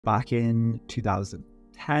back in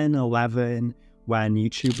 2010, 11, when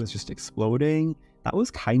YouTube was just exploding. That was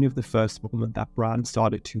kind of the first moment that brands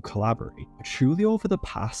started to collaborate. Truly over the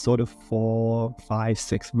past sort of 4, 5,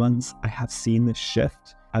 6 months, I have seen this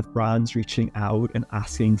shift of brands reaching out and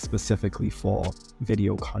asking specifically for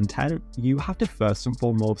video content. You have to first and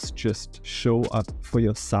foremost just show up for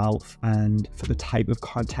yourself and for the type of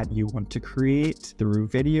content you want to create through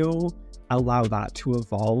video. Allow that to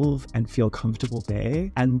evolve and feel comfortable there.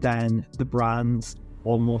 And then the brands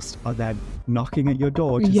almost are then knocking at your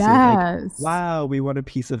door to say, like, wow, we want a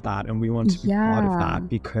piece of that and we want to be part of that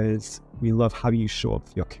because we love how you show up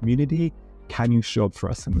for your community. Can you show up for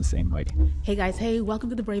us in the same way? Hey guys, hey, welcome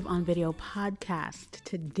to the Brave on Video podcast.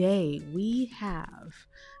 Today we have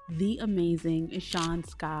the amazing Sean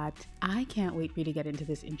Scott. I can't wait for you to get into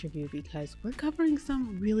this interview because we're covering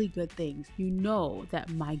some really good things. You know that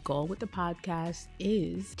my goal with the podcast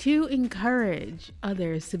is to encourage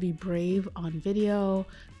others to be brave on video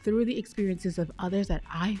through the experiences of others that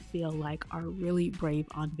I feel like are really brave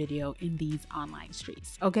on video in these online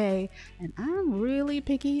streets, okay? And I'm really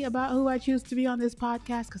picky about who I choose to be on this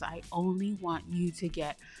podcast because I only want you to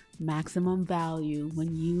get maximum value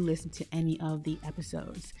when you listen to any of the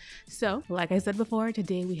episodes. So, like I said before,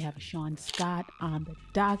 today we have Sean Scott on the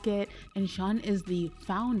docket, and Sean is the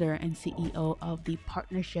founder and CEO of the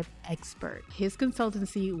Partnership Expert. His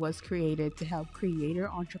consultancy was created to help creator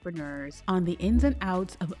entrepreneurs on the ins and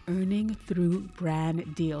outs of earning through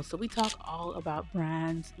brand deals. So we talk all about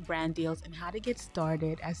brands, brand deals, and how to get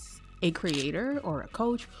started as a creator or a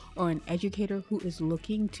coach or an educator who is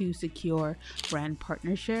looking to secure brand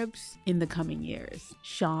partnerships in the coming years.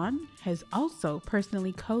 Sean has also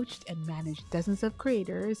personally coached and managed dozens of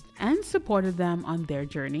creators and supported them on their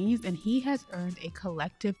journeys, and he has earned a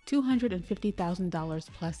collective $250,000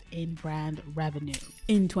 plus in brand revenue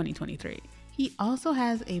in 2023. He also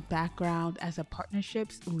has a background as a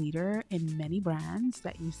partnerships leader in many brands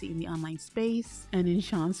that you see in the online space. And in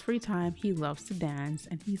Sean's free time, he loves to dance,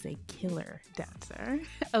 and he's a killer dancer,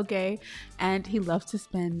 okay? And he loves to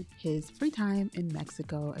spend his free time in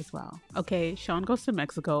Mexico as well. Okay, Sean goes to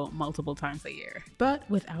Mexico multiple times a year. But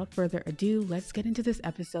without further ado, let's get into this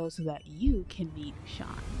episode so that you can meet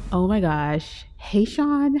Sean. Oh my gosh. Hey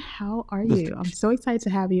Sean, how are you? I'm so excited to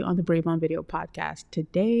have you on the Brave on Video podcast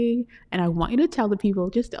today. And I want you to tell the people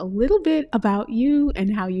just a little bit about you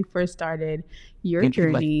and how you first started your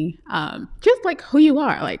journey. Just like who you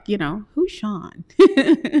are, like, you know, who's Sean?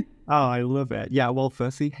 Oh, I love it. Yeah, well,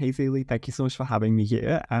 firstly, hey Zaylee, thank you so much for having me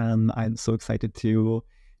here. I'm so excited to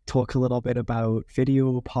talk a little bit about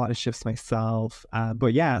video partnerships myself.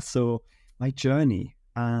 But yeah, so my journey,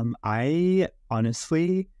 I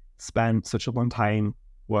honestly spent such a long time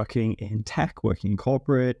working in tech, working in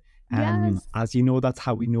corporate. And as you know, that's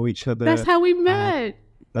how we know each other. That's how we met.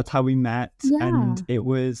 Yeah. And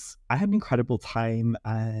I had an incredible time,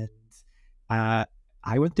 and I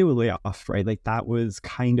went through a layoff, right? Like that was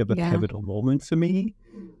kind of a pivotal moment for me.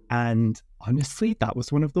 And honestly, that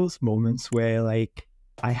was one of those moments where like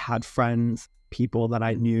I had friends, people that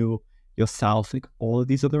I knew, yourself, like all of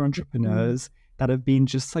these other entrepreneurs that have been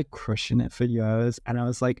just like crushing it for years. And I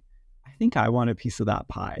was like, I think I want a piece of that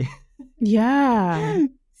pie. Yeah.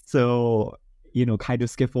 So, you know, kind of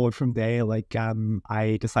skip forward from there. Like,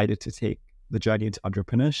 I decided to take the journey into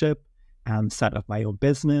entrepreneurship and set up my own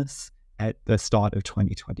business at the start of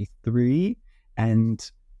 2023.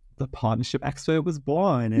 And the Partnership Expert was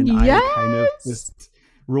born, and I kind of just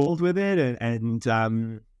rolled with it. And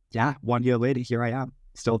 1 year later, here I am,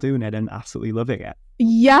 still doing it and absolutely loving it.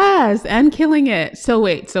 Yes, and killing it. So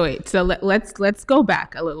wait. So let's go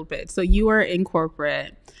back a little bit. So you were in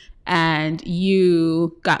corporate and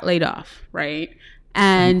you got laid off, right?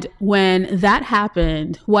 And when that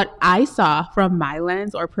happened, what I saw from my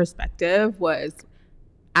lens or perspective was,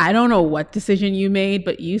 I don't know what decision you made,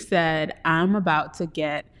 but you said, I'm about to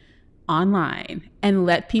get online and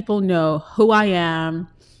let people know who I am,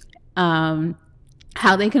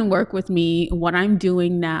 how they can work with me, what I'm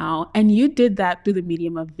doing now. And you did that through the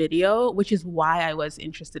medium of video, which is why I was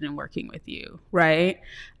interested in working with you, right?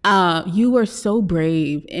 You were so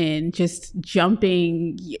brave in just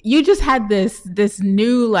jumping. You just had this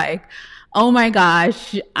new like, oh my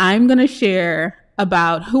gosh, I'm going to share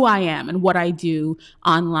about who I am and what I do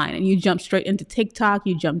online. And you jumped straight into TikTok,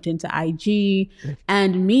 you jumped into IG,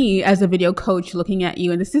 and me as a video coach looking at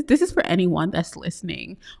you, and this is for anyone that's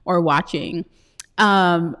listening or watching.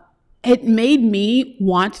 it made me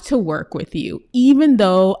want to work with you, even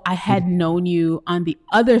though I had known you on the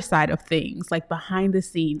other side of things, like behind the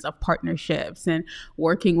scenes of partnerships and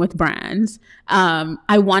working with brands.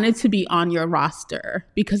 I wanted to be on your roster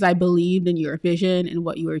because I believed in your vision and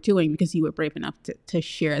what you were doing, because you were brave enough to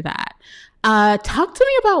share that. Talk to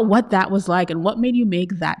me about what that was like and what made you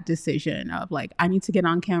make that decision of like, I need to get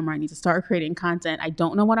on camera. I need to start creating content. I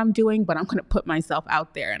don't know what I'm doing, but I'm going to put myself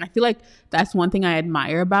out there. And I feel like that's one thing I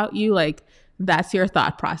admire about you. Like, that's your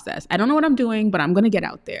thought process. I don't know what I'm doing, but I'm going to get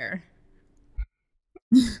out there.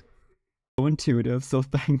 So intuitive, so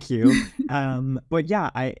thank you. But yeah,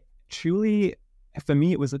 I truly, for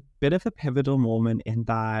me, it was a bit of a pivotal moment in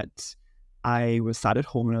that I was sat at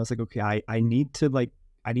home and I was like, okay, I need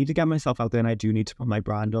to get myself out there, and I do need to put my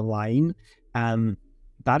brand online.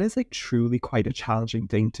 That is like truly quite a challenging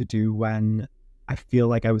thing to do when I feel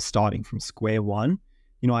like I was starting from square one.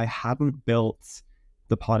 I hadn't built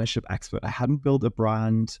the partnership expert. I hadn't built a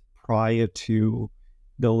brand prior to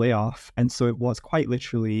the layoff. And so it was quite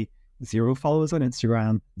literally 0 followers on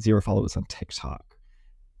Instagram, 0 followers on TikTok.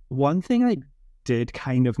 One thing I did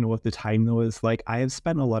kind of know at the time though is like, I have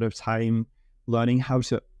spent a lot of time learning how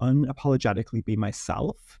to unapologetically be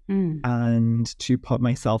myself and to put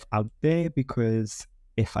myself out there, because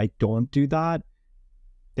if I don't do that,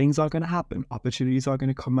 things are going to happen. Opportunities are going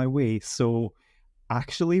to come my way. So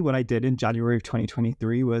actually, what I did in January of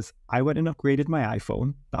 2023 was I went and upgraded my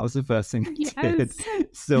iPhone. That was the first thing I did.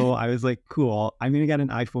 So I was like, cool, I'm going to get an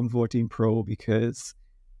iPhone 14 Pro because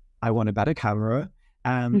I want a better camera.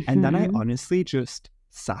 And then I honestly just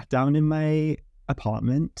sat down in my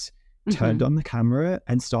apartment, turned on the camera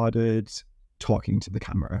and started talking to the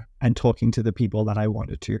camera and talking to the people that I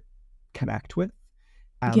wanted to connect with.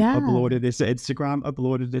 Uploaded it to Instagram,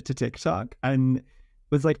 uploaded it to TikTok, and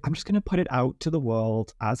was like, I'm just going to put it out to the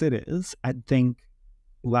world as it is and think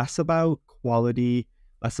less about quality,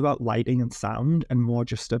 less about lighting and sound, and more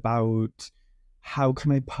just about how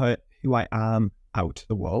can I put who I am out to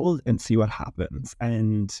the world and see what happens.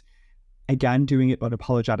 And again, doing it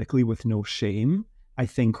unapologetically with no shame, I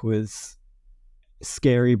think was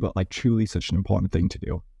scary, but like truly such an important thing to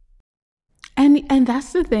do. And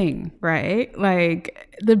that's the thing, right?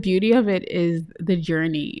 Like, the beauty of it is the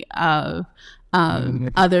journey of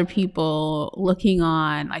other people looking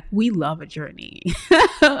on. Like, we love a journey.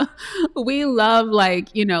 We love like,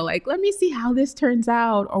 like, let me see how this turns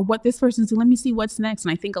out, or what this person's doing. Let me see what's next.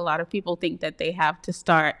 And I think a lot of people think that they have to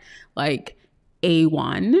start like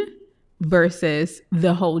A1 versus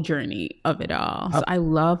the whole journey of it all. So I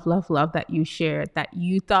love that you shared that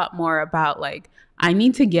you thought more about like, I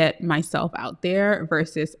need to get myself out there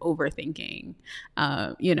versus overthinking,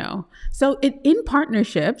 So in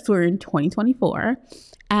partnerships, we're in 2024,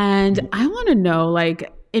 and I want to know,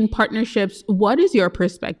 like, in partnerships, what is your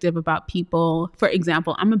perspective about people? For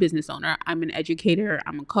example, I'm a business owner, I'm an educator,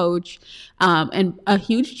 I'm a coach, and a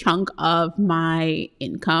huge chunk of my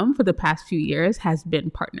income for the past few years has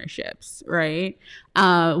been partnerships, right?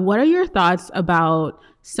 What are your thoughts about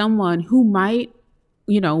someone who might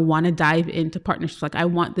want to dive into partnerships? Like, I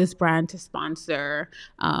want this brand to sponsor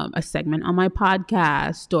a segment on my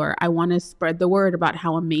podcast, or I want to spread the word about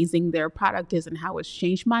how amazing their product is and how it's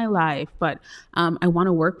changed my life. But I want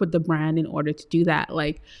to work with the brand in order to do that.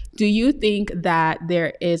 Like, do you think that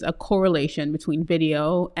there is a correlation between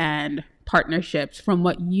video and partnerships from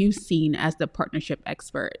what you've seen as the partnership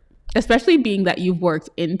expert, especially being that you've worked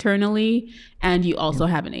internally and you also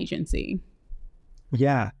have an agency?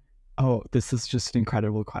 Yeah. Oh, this is just an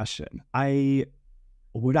incredible question. I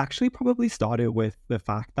would actually probably start it with the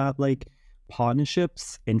fact that like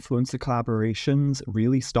partnerships, influencer collaborations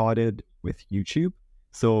really started with YouTube.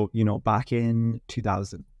 So, back in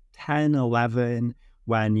 2010, 11,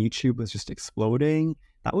 when YouTube was just exploding,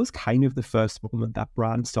 that was kind of the first moment that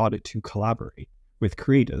brands started to collaborate with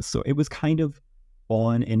creators. So it was kind of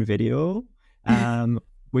on in video,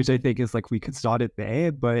 which I think is like, we could start it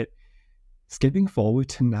there, but skipping forward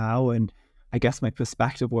to now, and I guess my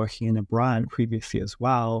perspective working in a brand previously as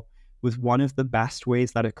well, was one of the best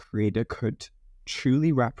ways that a creator could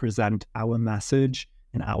truly represent our message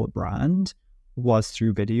and our brand was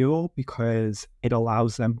through video, because it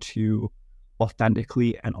allows them to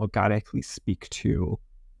authentically and organically speak to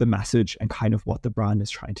the message and kind of what the brand is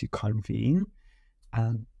trying to convey.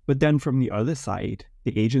 But then from the other side,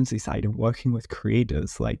 the agency side, and working with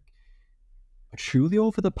creators, like, truly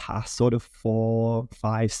over the past sort of 4,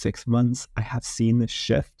 5, 6 months, I have seen this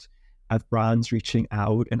shift of brands reaching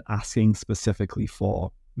out and asking specifically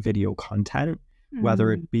for video content,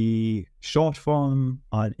 whether it be short form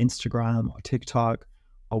on Instagram or TikTok,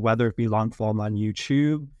 or whether it be long form on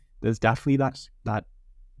YouTube. There's definitely that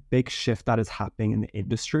big shift that is happening in the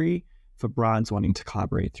industry for brands wanting to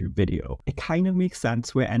collaborate through video. It kind of makes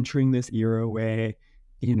sense. We're entering this era where,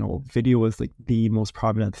 you know, video is like the most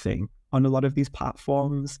prominent thing on a lot of these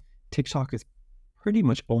platforms. TikTok is pretty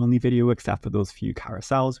much only video except for those few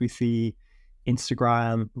carousels we see.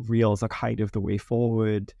 Instagram Reels are kind of the way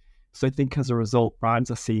forward. So I think as a result,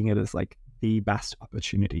 brands are seeing it as like the best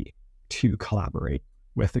opportunity to collaborate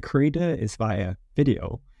with the creator is via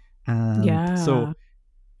video. And so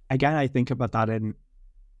again, I think about that in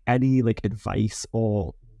any like advice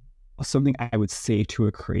or something I would say to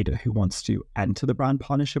a creator who wants to enter the brand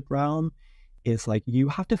partnership realm is like, you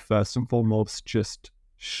have to first and foremost just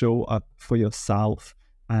show up for yourself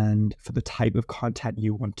and for the type of content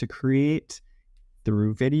you want to create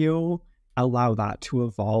through video, allow that to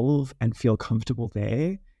evolve and feel comfortable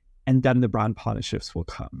there. And then the brand partnerships will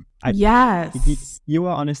come. You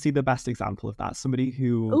are honestly the best example of that. Somebody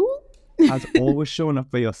who has always shown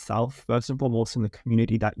up for yourself, first and foremost in the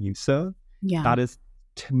community that you serve. That is,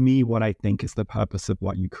 to me, what I think is the purpose of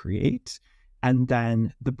what you create. And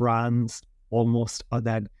then the brands almost are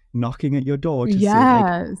then knocking at your door to say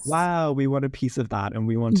like, wow, we want a piece of that and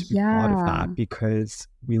we want to be part of that because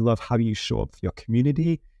we love how you show up for your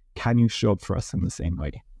community. Can you show up for us in the same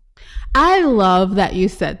way? I love that you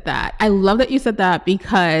said that. I love that you said that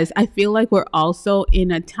because I feel like we're also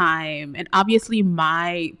in a time, and obviously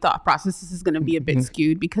my thought process is going to be a bit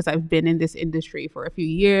skewed because I've been in this industry for a few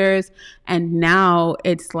years and now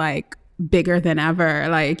it's like bigger than ever.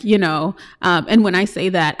 Like, you know, and when I say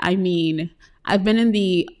that, I mean, I've been in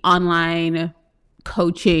the online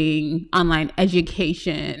coaching, online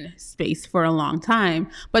education space for a long time,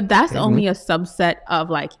 but that's only a subset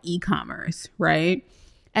of like e-commerce, right?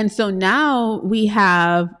 And so now we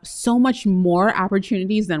have so much more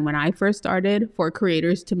opportunities than when I first started for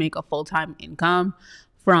creators to make a full-time income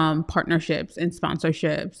from partnerships and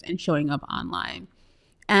sponsorships and showing up online.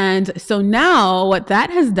 And so now what that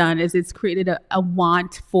has done is it's created a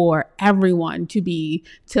want for everyone to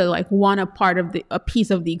like want a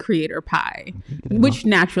piece of the creator pie, which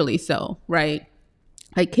naturally so, right?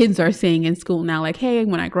 Like kids are saying in school now, like, hey,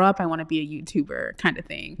 when I grow up, I want to be a YouTuber kind of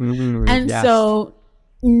thing. So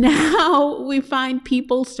now we find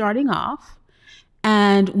people starting off,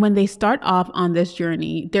 and when they start off on this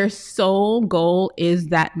journey, their sole goal is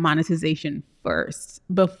that monetization first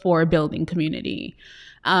before building community.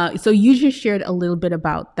 So you just shared a little bit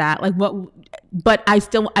about that, like but I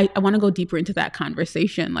want to go deeper into that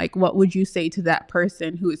conversation. Like, what would you say to that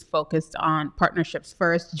person who is focused on partnerships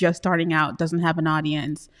first, just starting out, doesn't have an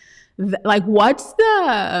audience? Like, what's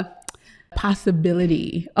the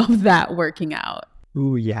possibility of that working out?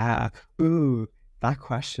 Ooh, yeah. Ooh, that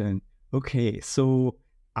question. Okay, so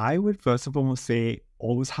I would first and foremost say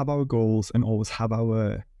always have our goals and always have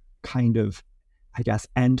our kind of, I guess,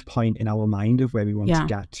 end point in our mind of where we want to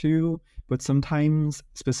get to. But sometimes,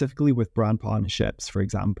 specifically with brand partnerships, for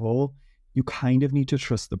example, you kind of need to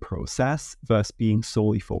trust the process versus being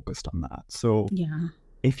solely focused on that. So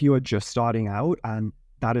if you are just starting out and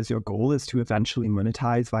that is your goal, is to eventually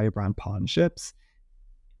monetize via brand partnerships,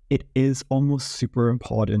 it is almost super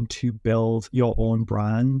important to build your own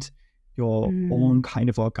brand, your own kind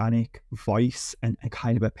of organic voice and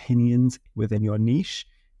kind of opinions within your niche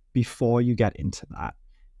before you get into that.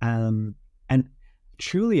 And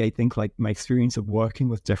truly, I think like my experience of working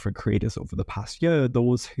with different creators over the past year,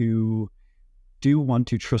 those who do want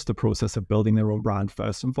to trust the process of building their own brand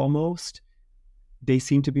first and foremost, they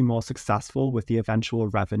seem to be more successful with the eventual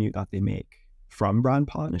revenue that they make from brand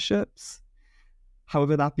partnerships.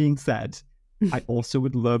 However, that being said, I also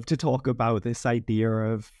would love to talk about this idea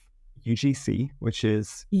of UGC, which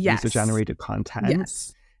is user-generated content.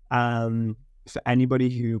 For anybody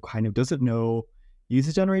who kind of doesn't know,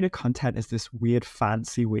 user-generated content is this weird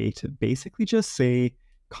fancy way to basically just say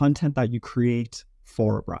content that you create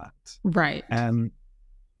for a brand. Right.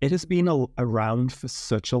 It has been around for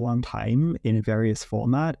such a long time in a various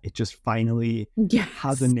format. It just finally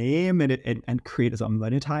has a name and creators are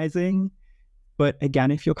monetizing. But again,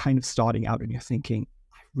 if you're kind of starting out and you're thinking,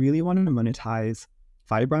 I really want to monetize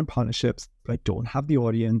via brand partnerships, but I don't have the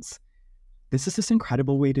audience, this is this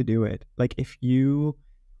incredible way to do it. Like if you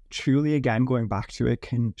truly, again, going back to it,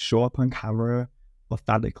 can show up on camera,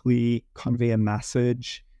 authentically convey a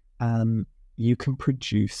message, you can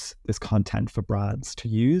produce this content for brands to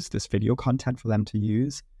use, this video content for them to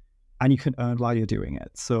use, and you can earn while you're doing it.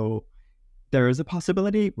 So there is a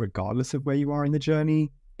possibility, regardless of where you are in the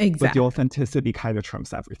journey, but the authenticity kind of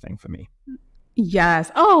trumps everything for me.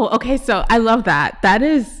 Yes. Oh, okay. So I love that.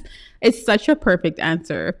 It's such a perfect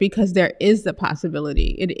answer because there is the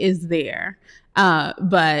possibility. It is there.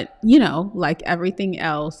 But like everything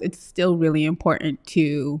else, it's still really important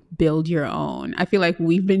to build your own. I feel like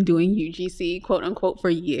we've been doing UGC, quote unquote, for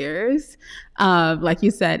years. Like you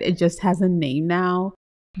said, it just has a name now.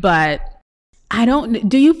 But I don't,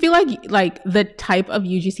 do you feel like the type of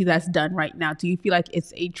UGC that's done right now, do you feel like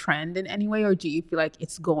it's a trend in any way, or do you feel like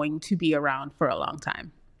it's going to be around for a long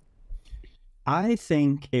time? I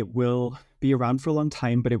think it will be around for a long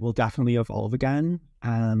time, but it will definitely evolve again.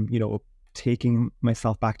 Taking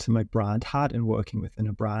myself back to my brand hat and working within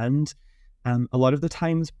a brand, a lot of the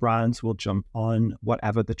times brands will jump on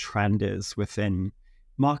whatever the trend is within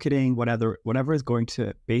marketing, whatever is going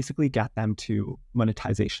to basically get them to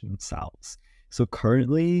monetization themselves. So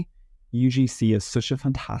currently, UGC is such a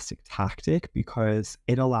fantastic tactic because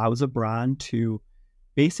it allows a brand to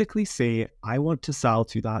basically say, I want to sell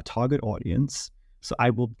to that target audience. So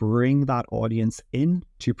I will bring that audience in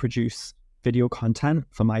to produce video content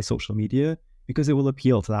for my social media because it will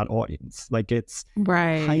appeal to that audience. Like it's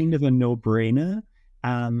Right. kind of a no-brainer.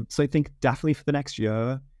 So I think definitely for the next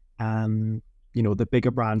year, the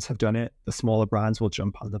bigger brands have done it. The smaller brands will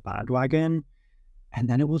jump on the bandwagon. And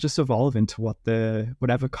then it will just evolve into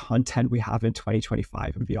whatever content we have in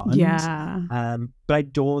 2025 and beyond. Yeah. But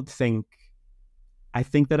I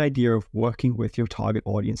think that idea of working with your target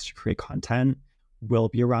audience to create content will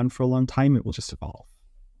be around for a long time. It will just evolve.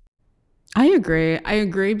 I agree. I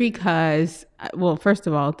agree because, well, first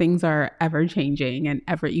of all, things are ever changing and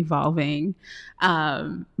ever evolving.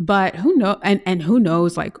 But who know and who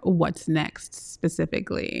knows like what's next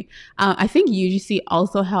specifically. I think UGC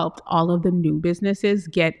also helped all of the new businesses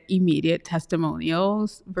get immediate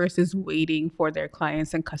testimonials versus waiting for their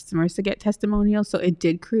clients and customers to get testimonials. So it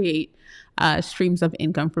did create streams of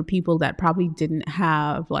income for people that probably didn't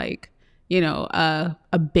have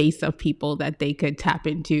a base of people that they could tap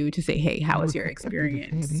into to say, hey, how was your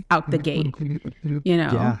experience out the gate?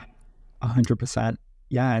 Yeah, 100%.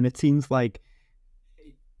 Yeah. And it seems like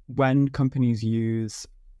when companies use,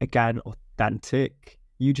 again, authentic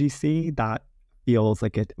UGC, that feels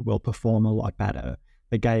like it will perform a lot better.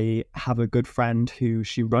 Like I have a good friend who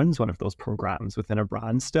she runs one of those programs within a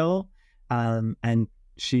brand still. And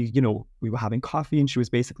she, we were having coffee and she was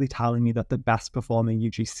basically telling me that the best performing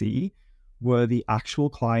UGC were the actual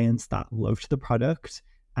clients that loved the product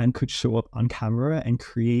and could show up on camera and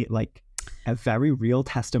create like a very real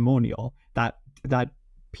testimonial that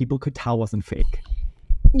people could tell wasn't fake.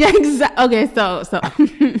 Yeah, exactly. Okay, so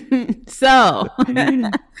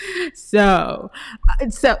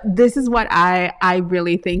so this is what I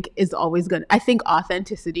really think is always going to, I think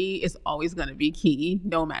authenticity is always going to be key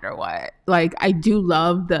no matter what. Like I do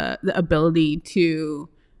love the ability to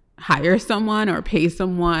hire someone or pay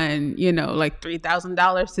someone, like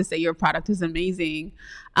 $3,000 to say your product is amazing.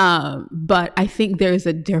 But I think there's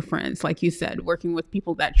a difference, like you said, working with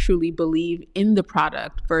people that truly believe in the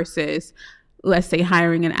product versus, let's say,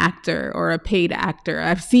 hiring an actor or a paid actor.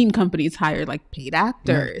 I've seen companies hire like paid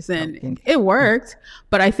actors and it worked.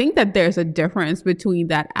 But I think that there's a difference between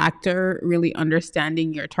that actor really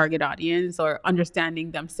understanding your target audience or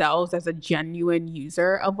understanding themselves as a genuine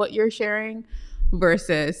user of what you're sharing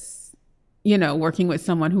versus, working with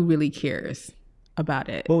someone who really cares about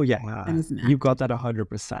it. Oh yeah, you've got that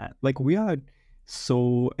 100%. Like we are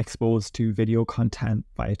so exposed to video content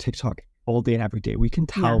via TikTok all day and every day. We can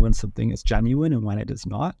tell when something is genuine and when it is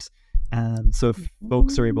not. So if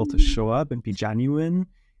folks are able to show up and be genuine,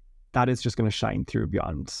 that is just going to shine through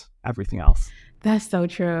beyond everything else. That's so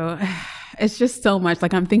true. It's just so much.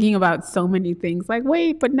 Like I'm thinking about so many things. Like,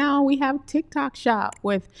 wait, but now we have TikTok Shop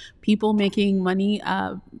with people making money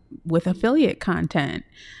with affiliate content,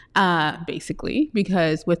 basically,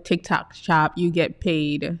 because with TikTok Shop you get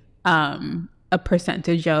paid a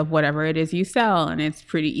percentage of whatever it is you sell, and it's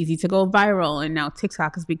pretty easy to go viral. And now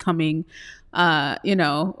TikTok is becoming,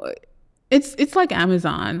 it's like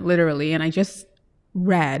Amazon, literally. And I just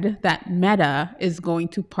read that Meta is going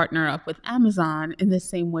to partner up with Amazon in the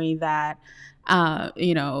same way that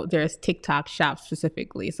there's TikTok Shop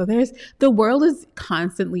specifically. So the world is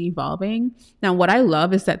constantly evolving. Now, what I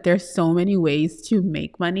love is that there's so many ways to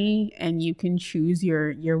make money and you can choose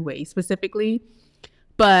your way specifically.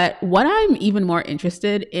 But what I'm even more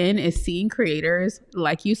interested in is seeing creators,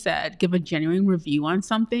 like you said, give a genuine review on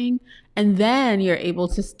something. And then you're able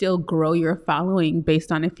to still grow your following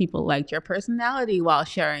based on if people liked your personality while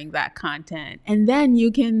sharing that content. And then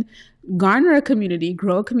you can garner a community,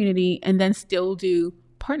 grow a community, and then still do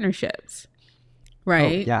partnerships,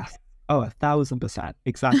 right? Oh, yes. Oh, 1,000%.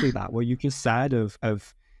 Exactly that. What you just said of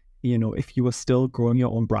if you were still growing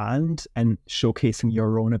your own brand and showcasing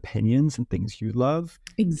your own opinions and things you love,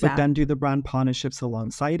 but Exactly. then do the brand partnerships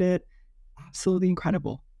alongside it, absolutely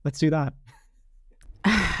incredible. Let's do that.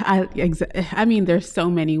 I mean, there's so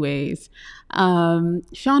many ways.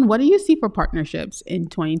 Sean, what do you see for partnerships in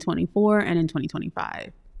 2024 and in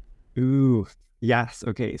 2025? Ooh, yes.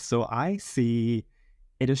 Okay. So I see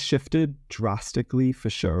it has shifted drastically for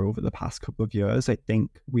sure over the past couple of years. I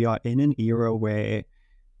think we are in an era where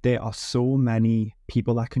there are so many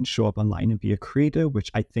people that can show up online and be a creator, which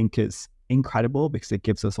I think is incredible because it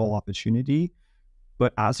gives us all opportunity.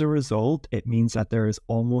 But as a result, it means that there is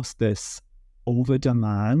almost this over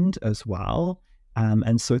demand as well.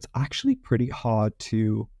 And so it's actually pretty hard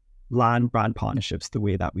to land brand partnerships the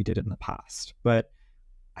way that we did in the past. But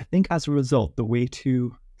I think as a result, the way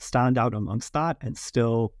to stand out amongst that and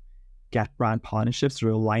still get brand partnerships that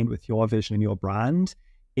are aligned with your vision and your brand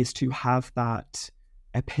is to have that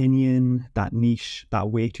opinion, that niche, that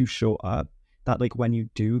way to show up, that like when you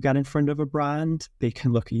do get in front of a brand, they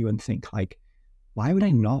can look at you and think like, why would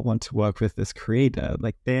I not want to work with this creator?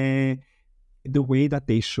 Like the way that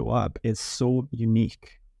they show up is so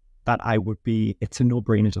unique that it's a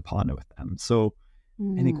no-brainer to partner with them. So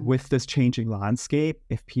I think with this changing landscape,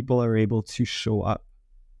 if people are able to show up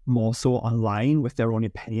more so online with their own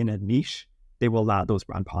opinion and niche, they will land those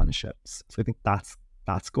brand partnerships. So I think that's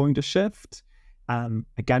going to shift.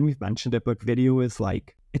 Again, we've mentioned it, but video is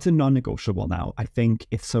like, it's a non-negotiable now. I think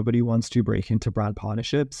if somebody wants to break into brand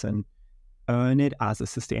partnerships and earn it as a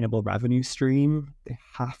sustainable revenue stream, they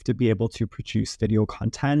have to be able to produce video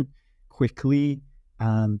content quickly,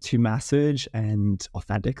 to message and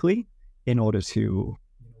authentically in order to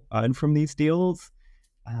earn from these deals.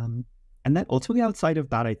 And then ultimately outside of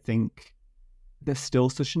that, I think there's still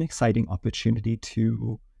such an exciting opportunity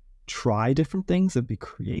to try different things and be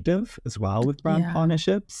creative as well with brand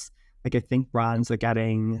partnerships. Like I think brands are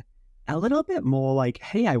getting a little bit more like,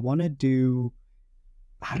 hey, I want to do,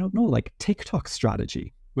 I don't know, like TikTok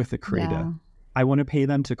strategy with a creator. Yeah. I want to pay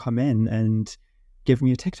them to come in and give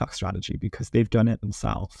me a TikTok strategy because they've done it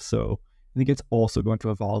themselves. So I think it's also going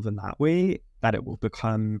to evolve in that way, that it will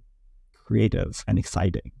become creative and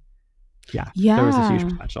exciting. Yeah, there is a huge Yeah.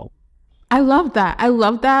 potential. I love that. I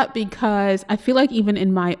love that because I feel like even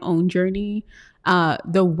in my own journey,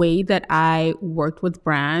 the way that I worked with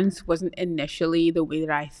brands wasn't initially the way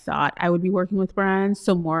that I thought I would be working with brands.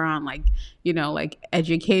 So more on like, like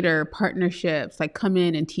educator partnerships, like come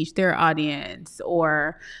in and teach their audience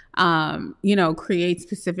or, create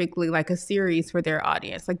specifically like a series for their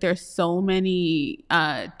audience. Like there's so many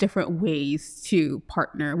different ways to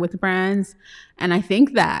partner with brands. And I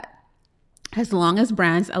think that as long as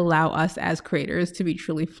brands allow us as creators to be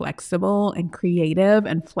truly flexible and creative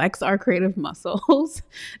and flex our creative muscles,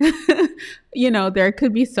 there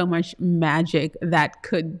could be so much magic that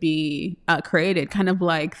could be created, kind of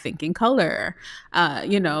like Thinking Color.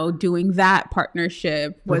 Doing that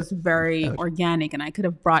partnership was very organic, and I could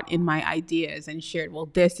have brought in my ideas and shared, well,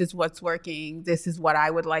 this is what's working, this is what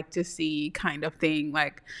I would like to see, kind of thing.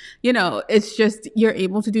 Like, it's just, you're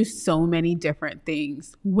able to do so many different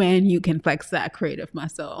things when you can flex that creative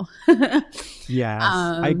muscle. Yes,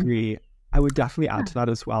 I um, agree. I would definitely add to that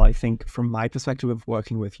as well. I think from my perspective of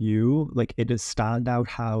working with you, like it does stand out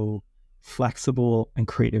how flexible and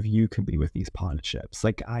creative you can be with these partnerships.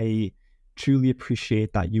 Like I truly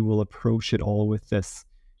appreciate that you will approach it all with this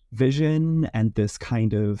vision and this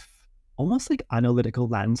kind of almost like analytical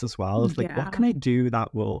lens as well of like, what yeah. can I do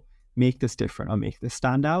that will make this different or make this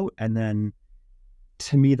stand out? And then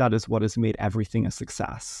to me, that is what has made everything a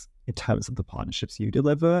success in terms of the partnerships you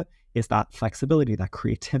deliver, is that flexibility, that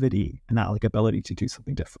creativity, and that like ability to do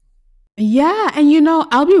something different. Yeah. And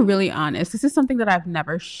I'll be really honest. This is something that I've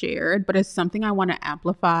never shared, but it's something I want to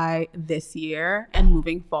amplify this year and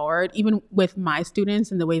moving forward, even with my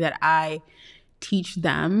students and the way that I teach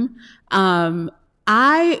them.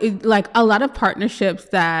 I like a lot of partnerships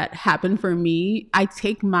that happen for me. I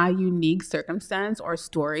take my unique circumstance or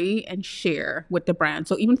story and share with the brand.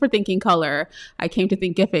 So even for Thinking Color, I came to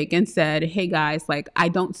Thinkific and said, hey guys, like I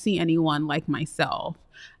don't see anyone like myself.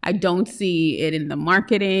 I don't see it in the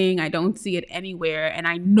marketing. I don't see it anywhere. And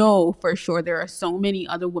I know for sure there are so many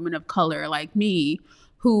other women of color like me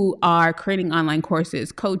who are creating online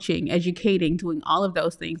courses, coaching, educating, doing all of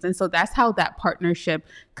those things. And so that's how that partnership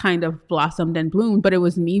kind of blossomed and bloomed. But it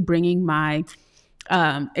was me bringing my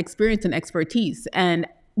experience and expertise. And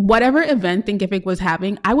whatever event Thinkific was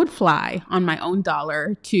having, I would fly on my own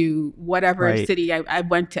dollar to whatever Right. city. I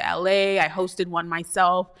went to LA. I hosted one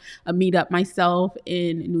myself, a meetup myself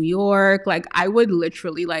in New York. Like I would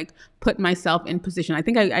literally like put myself in position. I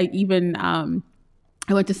think I even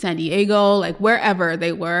I went to San Diego, like wherever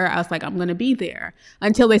they were, I was like, I'm going to be there,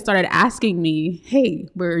 until they started asking me, hey,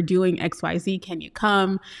 we're doing XYZ, can you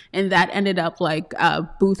come? And that ended up like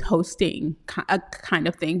booth hosting a kind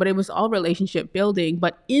of thing, but it was all relationship building.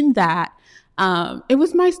 But in that, it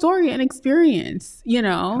was my story and experience, you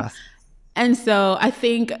know? Yes. And so I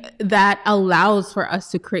think that allows for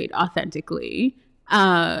us to create authentically,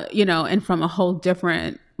 you know, and from a whole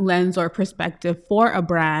different lens or perspective for a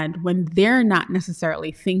brand when they're not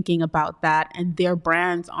necessarily thinking about that and their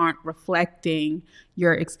brands aren't reflecting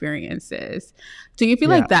your experiences. Do you feel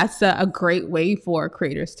Yeah. like that's a great way for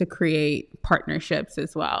creators to create partnerships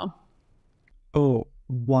as well? Oh,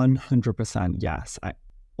 100% yes.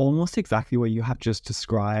 Almost exactly what you have just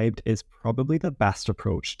described is probably the best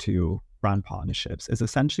approach to brand partnerships. Is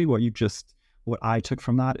essentially what I took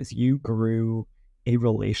from that is you grew a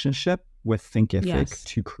relationship with Thinkific Yes.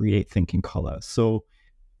 to create Thinking Color. So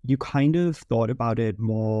you kind of thought about it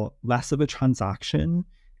less of a transaction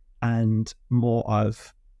and more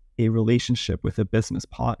of a relationship with a business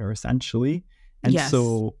partner, essentially. And Yes.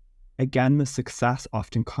 so, again, the success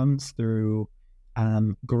often comes through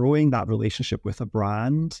growing that relationship with a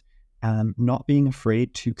brand, not being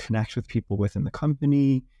afraid to connect with people within the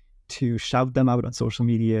company, to shout them out on social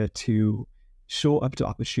media, to show up to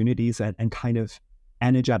opportunities and kind of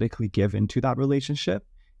energetically give into that relationship,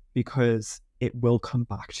 because it will come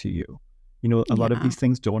back to you. You know, a lot of Yeah. these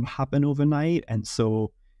things don't happen overnight. And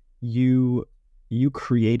so you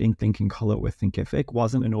creating Thinking Color with Thinkific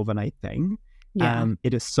wasn't an overnight thing. Yeah.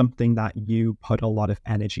 It is something that you put a lot of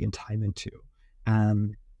energy and time into.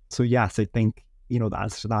 Um, so yes, I think, you know, the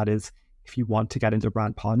answer to that is, if you want to get into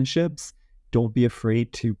brand partnerships, don't be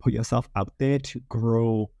afraid to put yourself out there to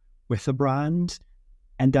grow with a brand,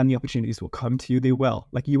 and then the opportunities will come to you. They will.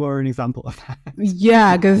 Like, you are an example of that.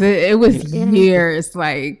 Yeah, because it was Yeah. years.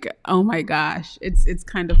 Like, oh my gosh, it's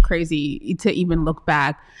kind of crazy to even look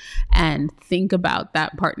back and think about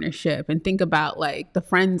that partnership and think about like the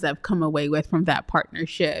friends I've come away with from that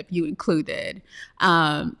partnership, you included,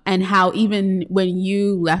 and how even when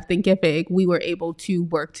you left Thinkific, we were able to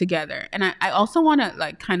work together. And I also want to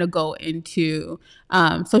like kind of go into,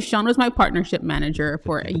 so Sean was my partnership manager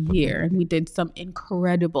for a year, and we did some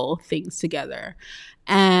incredible things together.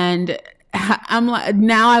 And I'm like,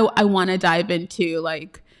 now I want to dive into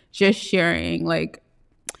like just sharing like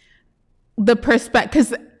the perspective,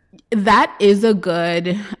 because that is a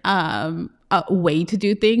good way to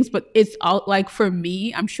do things, but it's all like, for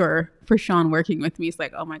me, I'm sure for Sean working with me, it's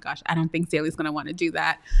like, oh my gosh, I don't think Sally's going to want to do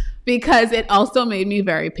that, because it also made me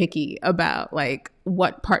very picky about like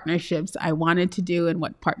what partnerships I wanted to do and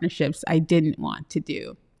what partnerships I didn't want to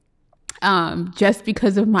do, just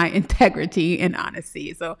because of my integrity and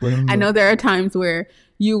honesty. So I know there are times where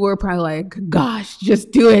you were probably like, gosh,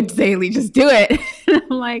 just do it, Zaylee, just do it. And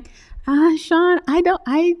I'm like, Sean, I don't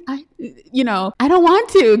want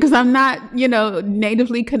to, because I'm not,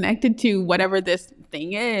 natively connected to whatever this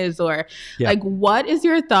thing is. Or Yeah. like, what is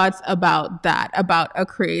your thoughts about that, about a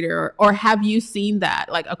creator? Or have you seen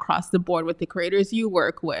that like across the board with the creators you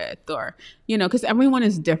work with? Or, because everyone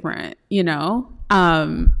is different,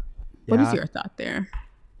 what is Yeah. your thought there?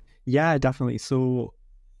 Yeah, definitely. So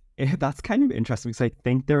that's kind of interesting, because I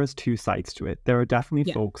think there is two sides to it. There are definitely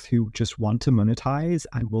Yeah. folks who just want to monetize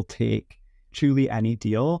and will take truly any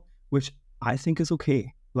deal, which I think is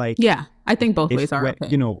okay. Like, Yeah, I think both if ways are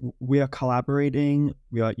okay. we are collaborating,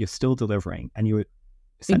 you're still delivering, and you're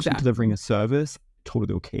essentially Exactly. delivering a service,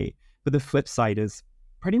 totally okay. But the flip side is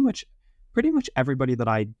pretty much everybody that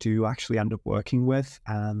I do actually end up working with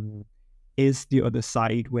is the other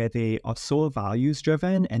side, where they are so values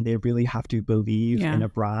driven and they really have to believe in Yeah. a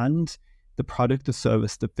brand, the product, the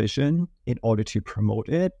service, the vision, in order to promote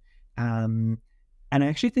it. And I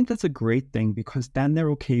actually think that's a great thing, because then they're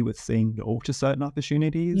okay with saying no to certain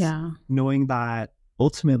opportunities, Yeah. knowing that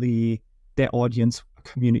ultimately their audience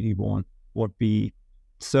community won't be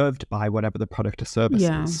served by whatever the product or service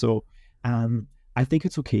Yeah. is. So I think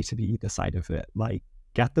it's okay to be either side of it. Like,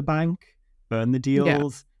 get the bank, burn the Yeah.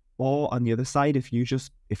 deals, or on the other side, if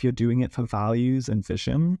you're doing it for values and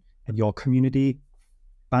vision and your community,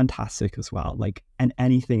 fantastic as well. Like, and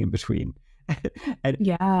anything in between. And as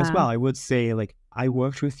Yeah. well, I would say, like, I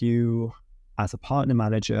worked with you as a partner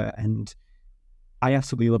manager, and I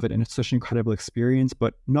absolutely love it, and it's such an incredible experience.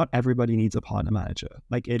 But not everybody needs a partner manager.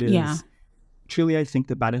 Like, it Yeah. is truly, I think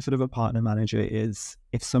the benefit of a partner manager is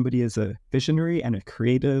if somebody is a visionary and a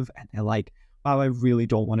creative, and they're like, wow, I really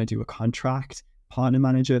don't want to do a contract. Partner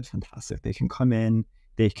manager, fantastic. They can come in,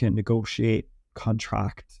 they can negotiate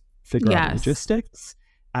contract, figure out Yes. logistics.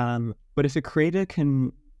 But if a creator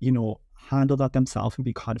can, handle that themselves and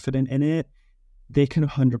be confident in it, they can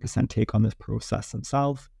 100% take on this process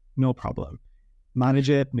themselves, no problem. Manage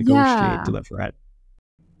it, Yeah. negotiate, deliver it.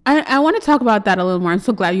 I want to talk about that a little more. I'm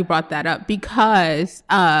so glad you brought that up because,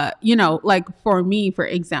 like for me, for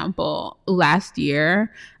example, last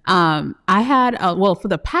year, I had, for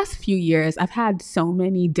the past few years, I've had so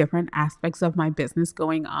many different aspects of my business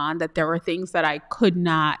going on that there were things that I could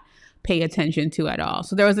not pay attention to at all.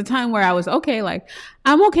 So there was a time where I was okay, like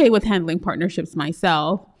I'm okay with handling partnerships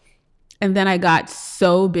myself. And then I got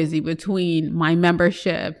so busy between my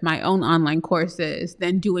membership, my own online courses,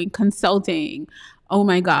 then doing consulting. Oh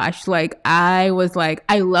my gosh. Like I was like,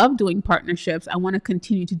 I love doing partnerships. I want to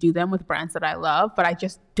continue to do them with brands that I love, but I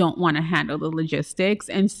just don't want to handle the logistics.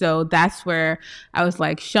 And so that's where I was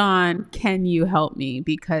like, Sean, can you help me?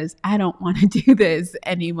 Because I don't want to do this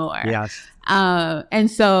anymore. Yes. And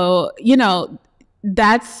so,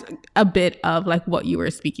 that's a bit of like what you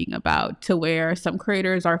were speaking about, to where some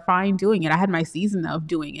creators are fine doing it. I had my season of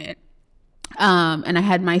doing it. And I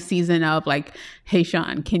had my season of like, hey,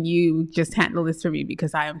 Sean, can you just handle this for me?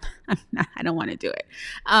 Because I don't want to do it.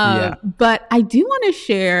 But I do want to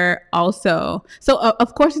share also. So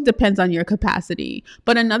of course it depends on your capacity,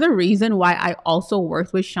 but another reason why I also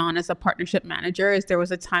worked with Sean as a partnership manager is there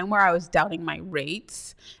was a time where I was doubting my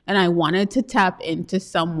rates and I wanted to tap into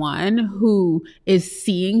someone who is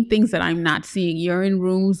seeing things that I'm not seeing. You're in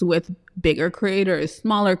rooms with bigger creators,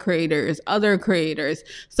 smaller creators, other creators.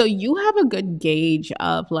 So you have a good gauge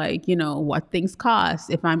of like, what things cost.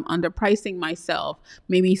 If I'm underpricing myself,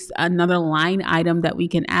 maybe another line item that we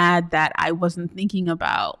can add that I wasn't thinking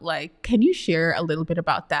about. Like, can you share a little bit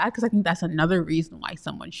about that? Because I think that's another reason why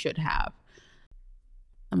someone should have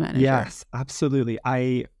a manager. Yes, absolutely.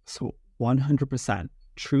 So 100%.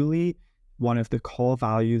 Truly, one of the core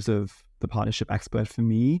values of the partnership expert for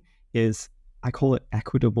me is, I call it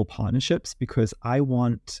equitable partnerships, because I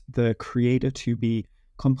want the creator to be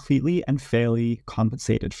completely and fairly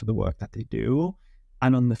compensated for the work that they do.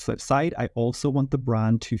 And on the flip side, I also want the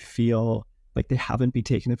brand to feel like they haven't been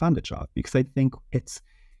taken advantage of, because I think it's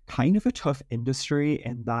kind of a tough industry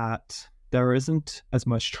in that there isn't as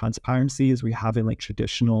much transparency as we have in like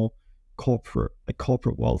traditional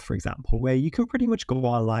corporate world, for example, where you can pretty much go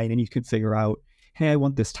online and you can figure out, hey, I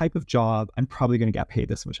want this type of job. I'm probably going to get paid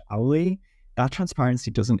this much hourly. That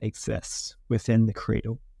transparency doesn't exist within the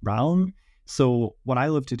creator realm. So what I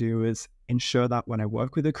love to do is ensure that when I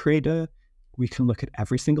work with a creator, we can look at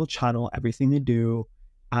every single channel, everything they do,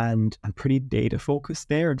 and I'm pretty data focused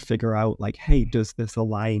there and figure out like, hey, does this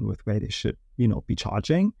align with where they should, be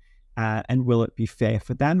charging? And will it be fair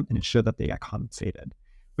for them, and ensure that they get compensated?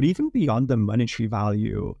 But even beyond the monetary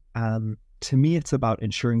value, to me, it's about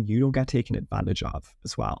ensuring you don't get taken advantage of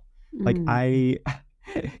as well. Like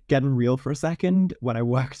getting real for a second, when I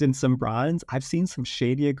worked in some brands, I've seen some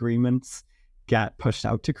shady agreements get pushed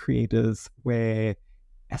out to creators where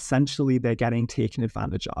essentially they're getting taken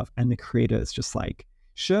advantage of, and the creator is just like,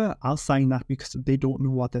 sure, I'll sign that, because they don't know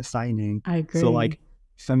what they're signing. I agree. So like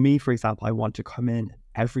for me, for example, I want to come in,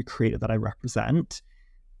 every creator that I represent,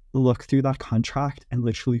 look through that contract and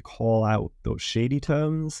literally call out those shady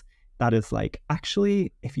terms. That is like,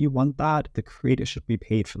 actually, if you want that, the creator should be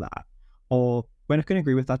paid for that. Or we're not going to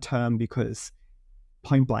agree with that term because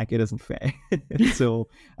point blank, it isn't fair. So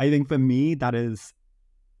I think for me, that is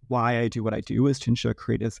why I do what I do, is to ensure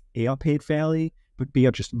creators A, are paid fairly, but B,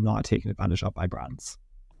 are just not taken advantage of by brands.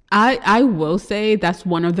 I will say that's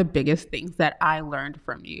one of the biggest things that I learned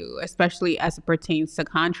from you, especially as it pertains to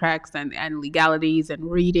contracts and legalities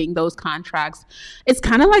and reading those contracts. It's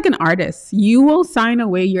kind of like an artist. You will sign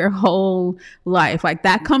away your whole life. Like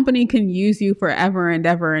that company can use you forever and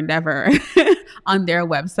ever and ever on their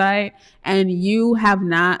website. And you have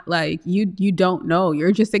not, like, you don't know.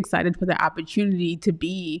 You're just excited for the opportunity to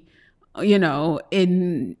be on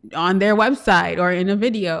their website or in a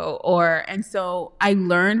video, and so I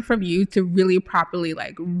learned from you to really properly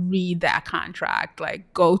like read that contract,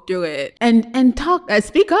 like go through it and talk,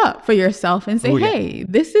 speak up for yourself and say, hey,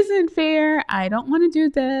 this isn't fair. I don't want to do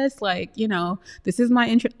this. Like, this is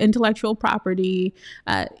my intellectual property,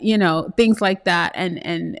 things like that.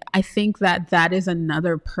 And I think that is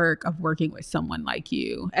another perk of working with someone like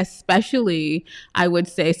you, especially, I would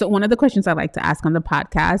say. So one of the questions I like to ask on the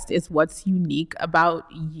podcast is, what's unique about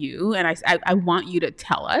you? And I want you to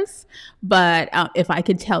tell us, but if I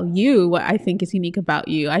could tell you what I think is unique about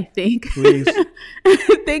you, I think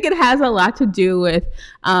I think it has a lot to do with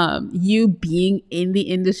You being in the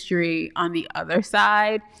industry on the other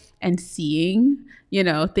side and seeing,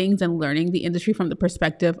 things and learning the industry from the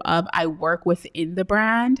perspective of I work within the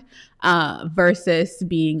brand versus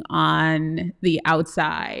being on the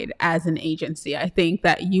outside as an agency. I think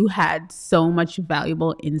that you had so much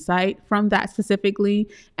valuable insight from that specifically.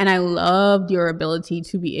 And I loved your ability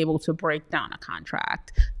to be able to break down a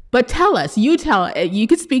contract. But tell us, you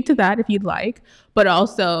could speak to that if you'd like, but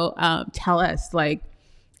also tell us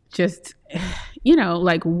just,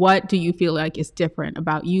 what do you feel like is different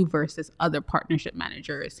about you versus other partnership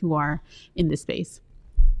managers who are in this space?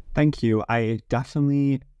 Thank you. I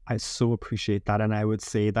so appreciate that. And I would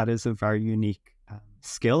say that is a very unique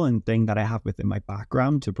skill and thing that I have within my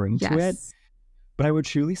background to bring to it. But I would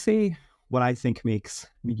truly say what I think makes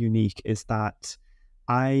me unique is that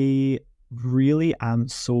I really am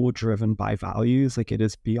so driven by values. Like, it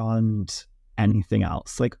is beyond anything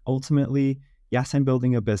else. Like, ultimately, yes, I'm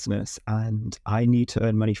building a business and I need to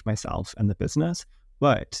earn money for myself and the business.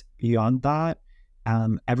 But beyond that,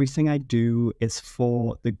 everything I do is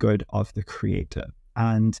for the good of the creator.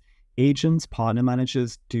 And agents, partner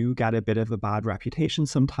managers do get a bit of a bad reputation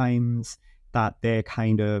sometimes, that they're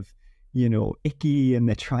kind of, icky and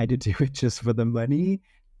they try to do it just for the money.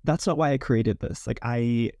 That's not why I created this. Like,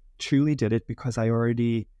 I truly did it because I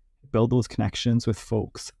already built those connections with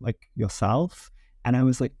folks like yourself. And I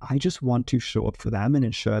was like, I just want to show up for them and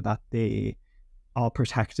ensure that they are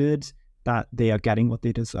protected, that they are getting what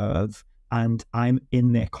they deserve, and I'm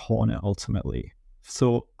in their corner ultimately.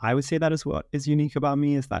 So I would say that is what is unique about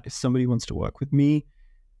me, is that if somebody wants to work with me,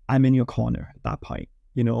 I'm in your corner at that point.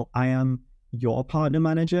 I am your partner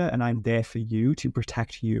manager and I'm there for you to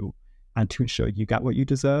protect you and to ensure you get what you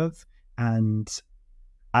deserve. And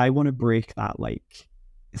I want to break that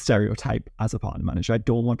stereotype as a partner manager. I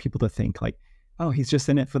don't want people to think like, oh, he's just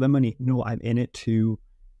in it for the money. No, I'm in it to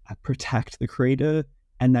protect the creator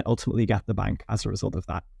and then ultimately get the bank as a result of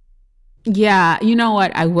that. Yeah, you know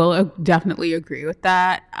what? I will definitely agree with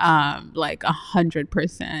that,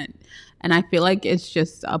 100%. And I feel like it's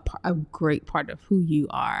just a great part of who you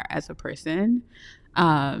are as a person.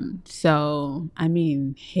 So, I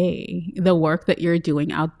mean, hey, the work that you're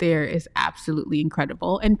doing out there is absolutely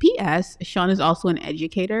incredible. And P.S., Sean is also an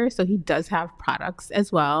educator, so he does have products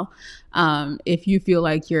as well. If you feel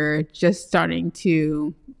like you're just starting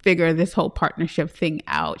to figure this whole partnership thing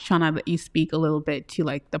out, Sean, I'll let you speak a little bit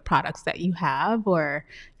to the products that you have or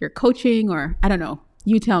your coaching, or I don't know,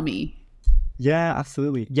 you tell me. Yeah,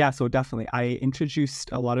 absolutely. Yeah, so definitely. I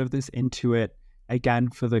introduced a lot of this into it again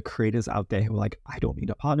for the creators out there who are like, I don't need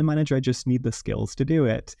a partner manager, I just need the skills to do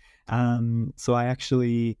it. So I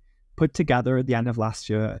actually put together at the end of last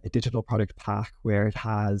year a digital product pack where it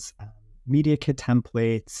has media kit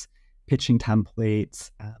templates, pitching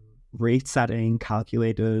templates, rate setting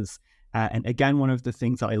calculators. And again, one of the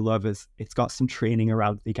things that I love is it's got some training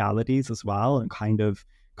around legalities as well and kind of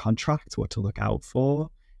contracts, what to look out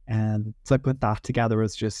for. And so I put that together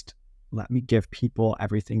as just, let me give people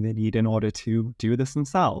everything they need in order to do this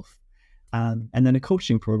themselves. And then a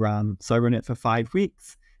coaching program. So I run it for 5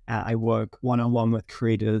 weeks. I work one-on-one with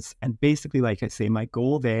creators. And basically, like I say, my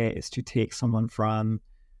goal there is to take someone from,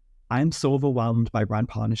 I'm so overwhelmed by brand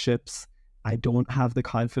partnerships, I don't have the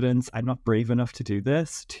confidence, I'm not brave enough to do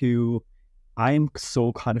this, to, I'm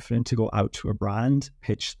so confident to go out to a brand,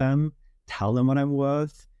 pitch them, tell them what I'm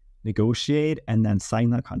worth, negotiate, and then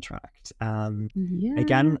sign that contract.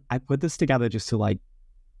 Again, I put this together just to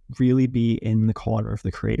really be in the corner of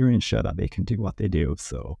the creator and ensure that they can do what they do.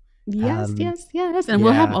 So yes. And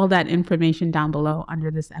we'll have all that information down below under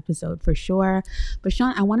this episode for sure. But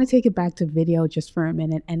Sean, I want to take it back to video just for a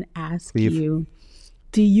minute and ask you,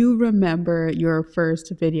 do you remember your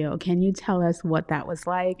first video? Can you tell us what that was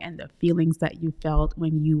like and the feelings that you felt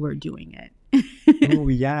when you were doing it? Oh,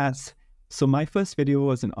 yes. So my first video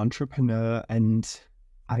was an entrepreneur, and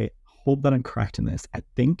I hope that I'm correct in this. I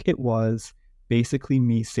think it was basically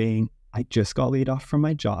me saying, I just got laid off from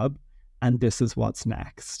my job and this is what's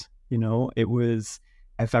next. It was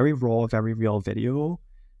a very raw, very real video.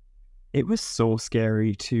 It was so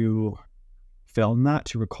scary to film that,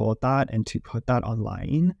 to record that, and to put that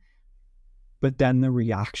online. But then the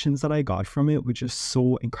reactions that I got from it were just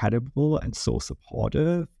so incredible and so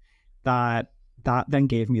supportive that then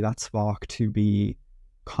gave me that spark to be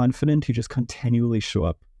confident to just continually show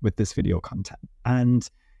up with this video content. And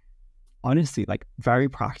honestly, very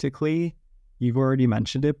practically, you've already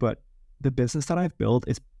mentioned it, but the business that I've built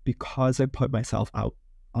is because I put myself out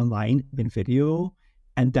online in video,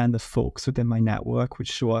 and then the folks within my network would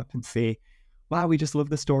show up and say, wow, we just love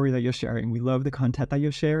the story that you're sharing. We love the content that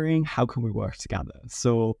you're sharing. How can we work together?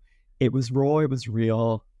 So It was raw, it was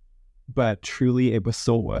real, but truly it was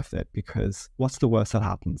so worth it because what's the worst that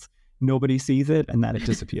happens? Nobody sees it and then it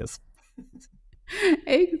disappears.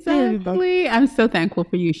 Exactly. I'm so thankful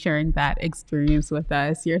for you sharing that experience with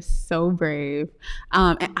us. You're so brave.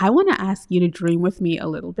 And I want to ask you to dream with me a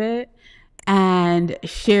little bit and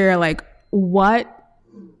share like what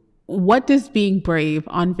what does being brave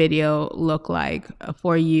on video look like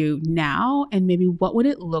for you now, and maybe what would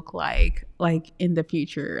it look like in the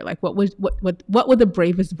future? Like what would the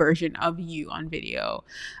bravest version of you on video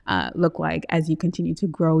look like as you continue to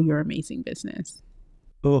grow your amazing business?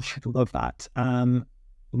 Oh, I love that.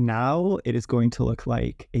 Now it is going to look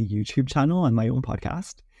like a YouTube channel and my own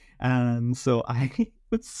podcast. So I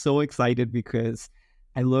was so excited because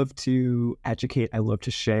I love to educate, I love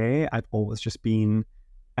to share. I've always just been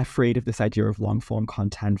afraid of this idea of long form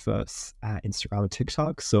content versus Instagram and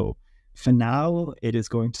TikTok. So for now, it is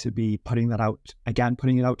going to be putting that out again,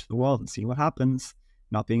 putting it out to the world and seeing what happens,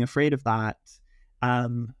 not being afraid of that.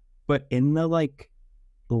 But in the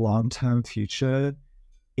long term future,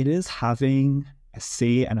 it is having a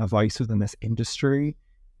say and a voice within this industry,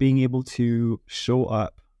 being able to show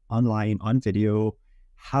up online on video,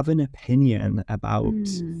 have an opinion about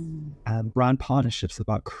brand partnerships,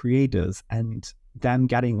 about creators and them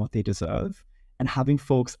getting what they deserve, and having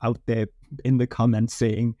folks out there in the comments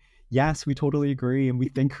saying, yes, we totally agree and we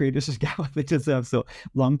think creators should get what they deserve. So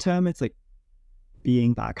long term, it's like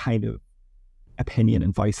being that kind of opinion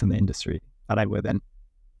and voice in the industry that I live in.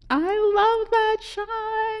 I love that,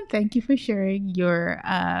 Sean. Thank you for sharing your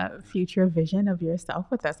future vision of yourself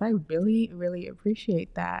with us. I really, really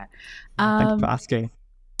appreciate that. Thank you for Um, asking.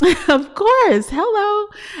 of course. Hello.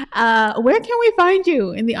 Where can we find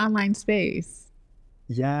you in the online space?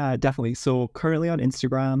 Yeah, definitely. So currently on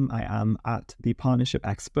Instagram, I am at the partnership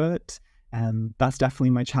expert. And that's definitely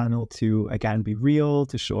my channel to, again, be real,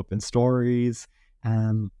 to show up in stories,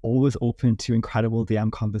 always open to incredible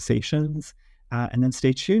DM conversations. And then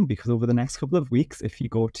stay tuned because over the next couple of weeks, if you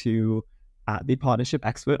go to at the partnership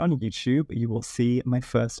expert on YouTube, you will see my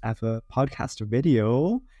first ever podcast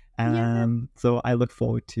video. Yeah. So I look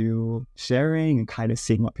forward to sharing and kind of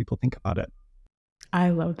seeing what people think about it.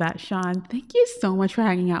 I love that, Sean. Thank you so much for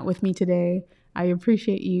hanging out with me today. I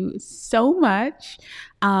appreciate you so much.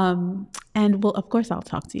 And well, of course, I'll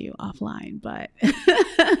talk to you offline, but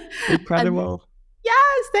and Incredible.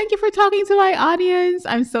 yes, thank you for talking to my audience.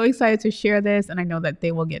 I'm so excited to share this, and I know that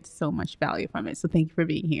they will get so much value from it. So thank you for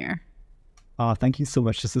being here. Thank you so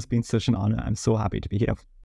much. This has been such an honor. I'm so happy to be here.